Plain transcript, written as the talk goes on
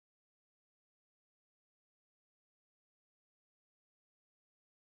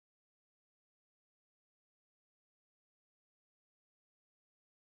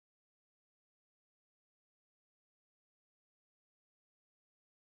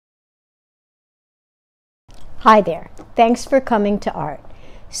Hi there. Thanks for coming to art.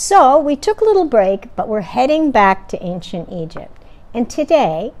 So we took a little break, but we're heading back to ancient Egypt. And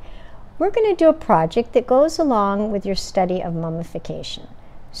today we're going to do a project that goes along with your study of mummification.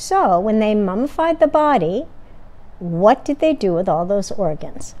 So when they mummified the body, what did they do with all those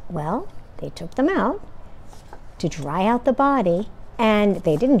organs? Well, they took them out to dry out the body, and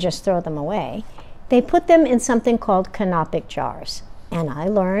they didn't just throw them away. They put them in something called canopic jars. And I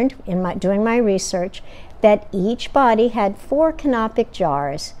learned in doing my research that each body had 4 canopic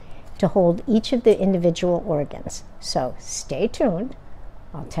jars to hold each of the individual organs. So stay tuned.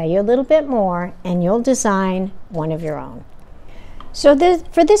 I'll tell you a little bit more, and you'll design one of your own. So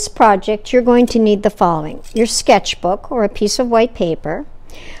for this project, you're going to need the following: your sketchbook or a piece of white paper,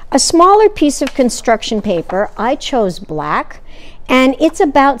 a smaller piece of construction paper. I chose black, and it's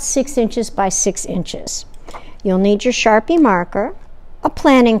about 6 inches by 6 inches. You'll need your Sharpie marker, a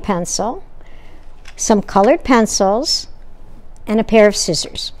planning pencil, some colored pencils, and a pair of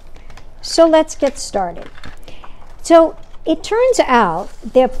scissors. So let's get started. So it turns out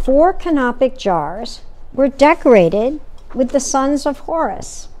that 4 canopic jars were decorated with the sons of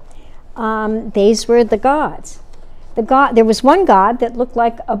Horus. These were the gods. There was one god that looked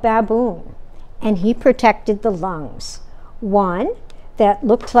like a baboon, and he protected the lungs. One that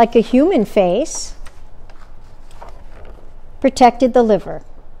looked like a human face protected the liver.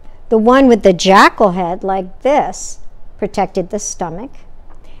 The one with the jackal head like this protected the stomach,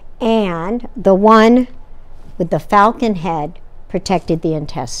 and the one with the falcon head protected the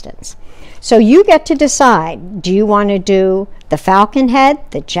intestines. So you get to decide, do you want to do the falcon head,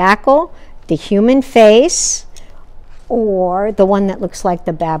 the jackal, the human face, or the one that looks like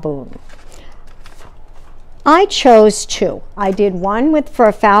the baboon? I chose 2. I did one for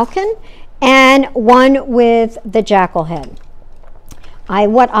a falcon and one with the jackal head.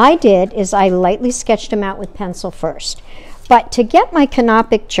 What I did is I lightly sketched them out with pencil first. But to get my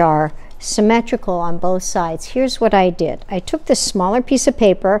canopic jar symmetrical on both sides, here's what I did. I took this smaller piece of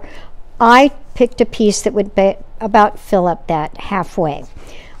paper. I picked a piece that would about fill up that halfway.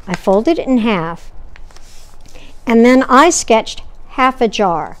 I folded it in half, and then I sketched half a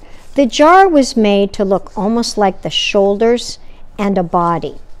jar. The jar was made to look almost like the shoulders and a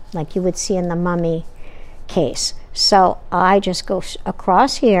body, like you would see in the mummy case. So I just go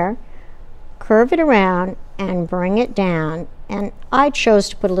across here, curve it around, and bring it down. And I chose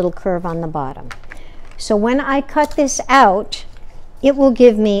to put a little curve on the bottom. So when I cut this out, it will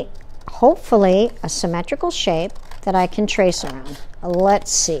give me, hopefully, a symmetrical shape that I can trace around. Let's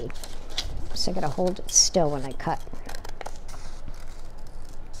see. So I gotta hold it still when I cut.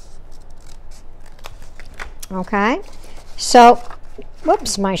 Okay, so,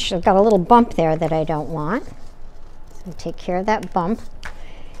 whoops, I've got a little bump there that I don't want. So take care of that bump.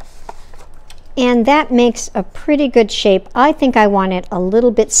 And that makes a pretty good shape. I think I want it a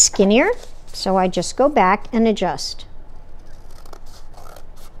little bit skinnier, so I just go back and adjust.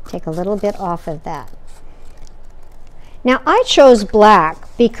 Take a little bit off of that. Now I chose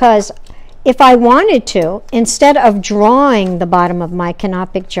black because if I wanted to, instead of drawing the bottom of my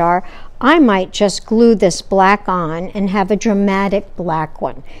canopic jar, I might just glue this black on and have a dramatic black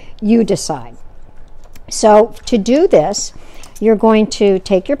one. You decide. So to do this, you're going to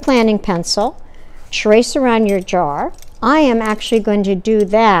take your planning pencil, trace around your jar. I am actually going to do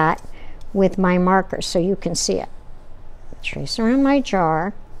that with my marker so you can see it. Trace around my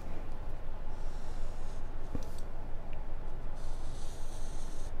jar.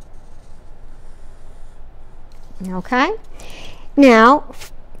 Okay? Now,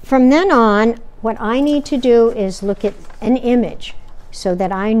 from then on, what I need to do is look at an image so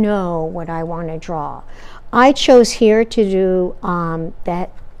that I know what I want to draw. I chose here to do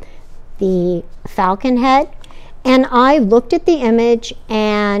the falcon head, and I looked at the image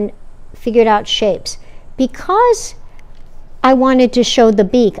and figured out shapes. Because I wanted to show the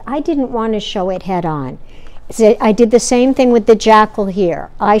beak, I didn't want to show it head on. So I did the same thing with the jackal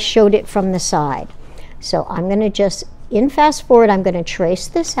here. I showed it from the side. So I'm going to just, in fast forward, I'm going to trace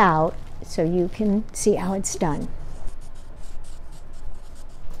this out so you can see how it's done.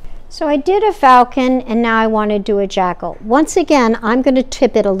 So I did a falcon, and now I want to do a jackal. Once again, I'm going to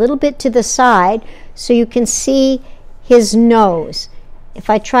tip it a little bit to the side so you can see his nose. If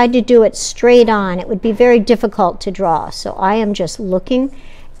I tried to do it straight on, it would be very difficult to draw. So I am just looking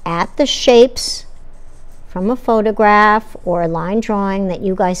at the shapes from a photograph or a line drawing that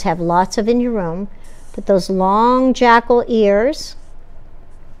you guys have lots of in your room. Put those long jackal ears.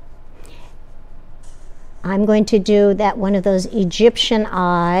 I'm going to do that one of those Egyptian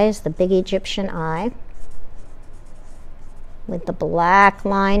eyes, the big Egyptian eye, with the black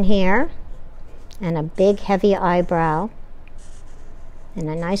line here. and a big heavy eyebrow and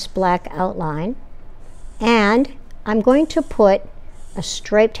a nice black outline. And I'm going to put a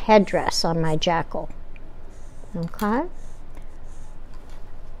striped headdress on my jackal. Okay?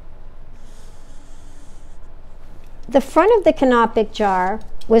 The front of the canopic jar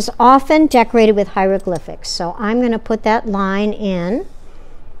was often decorated with hieroglyphics, so I'm going to put that line in,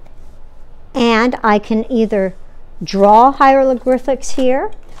 and I can either draw hieroglyphics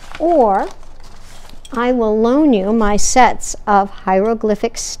here, or I will loan you my sets of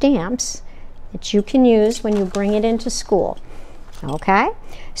hieroglyphic stamps that you can use when you bring it into school. Okay?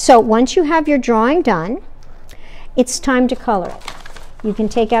 So once you have your drawing done, it's time to color it. You can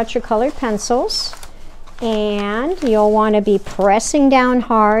take out your colored pencils, and you'll want to be pressing down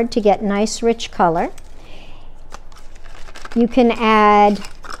hard to get nice rich color. You can add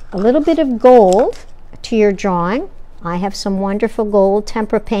a little bit of gold to your drawing. I have some wonderful gold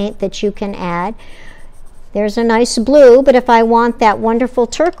tempera paint that you can add. There's a nice blue, but if I want that wonderful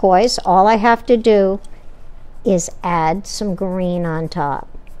turquoise, all I have to do is add some green on top.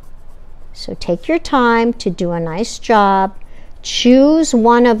 So take your time to do a nice job. Choose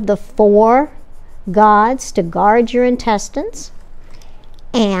one of the 4 gods to guard your intestines,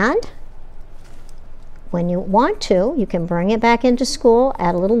 and when you want to, you can bring it back into school,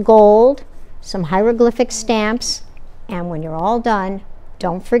 add a little gold, some hieroglyphic stamps, and when you're all done,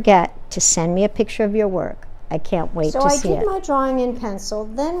 don't forget to send me a picture of your work. I can't wait to see it. So I did my drawing in pencil,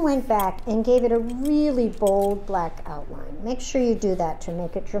 then went back and gave it a really bold black outline. Make sure you do that to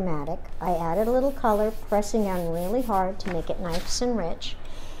make it dramatic. I added a little color, pressing down really hard to make it nice and rich.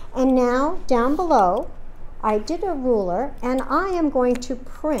 And now, down below, I did a ruler, and I am going to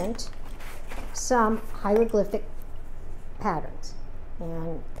print some hieroglyphic patterns.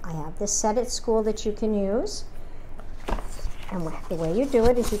 And I have this set at school that you can use. And the way you do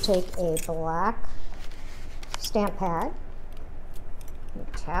it is you take a black stamp pad, you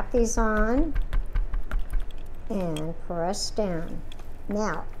tap these on, and press down.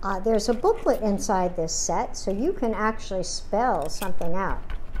 Now, there's a booklet inside this set, so you can actually spell something out.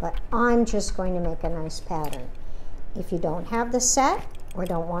 But I'm just going to make a nice pattern. If you don't have the set or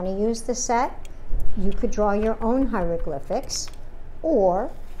don't want to use the set, you could draw your own hieroglyphics,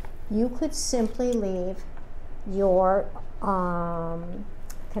 or you could simply leave your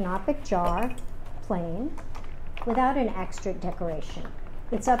canopic jar plain without an extra decoration.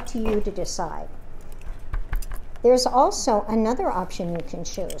 It's up to you to decide. There's also another option you can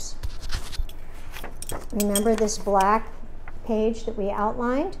choose. Remember this black page that we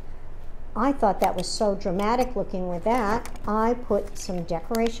outlined? I thought that was so dramatic looking with that. I put some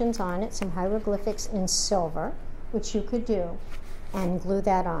decorations on it, some hieroglyphics in silver, which you could do, and glue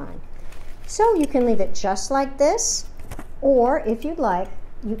that on. So you can leave it just like this, or if you'd like,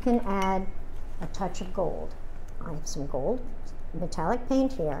 you can add a touch of gold. I have some gold metallic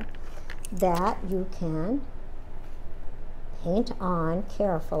paint here that you can paint on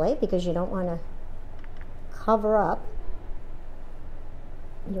carefully, because you don't want to cover up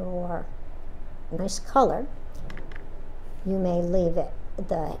your nice color. You may leave it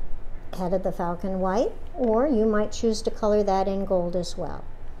the head of the falcon white, or you might choose to color that in gold as well.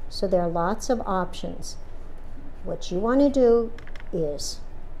 So there are lots of options. What you want to do is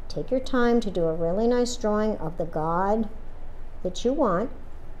take your time to do a really nice drawing of the god that you want,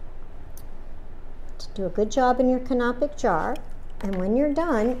 to do a good job in your canopic jar, and when you're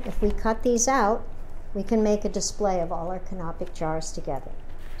done, if we cut these out, we can make a display of all our canopic jars together.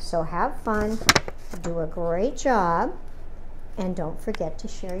 So have fun, do a great job, and don't forget to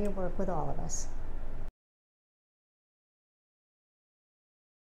share your work with all of us.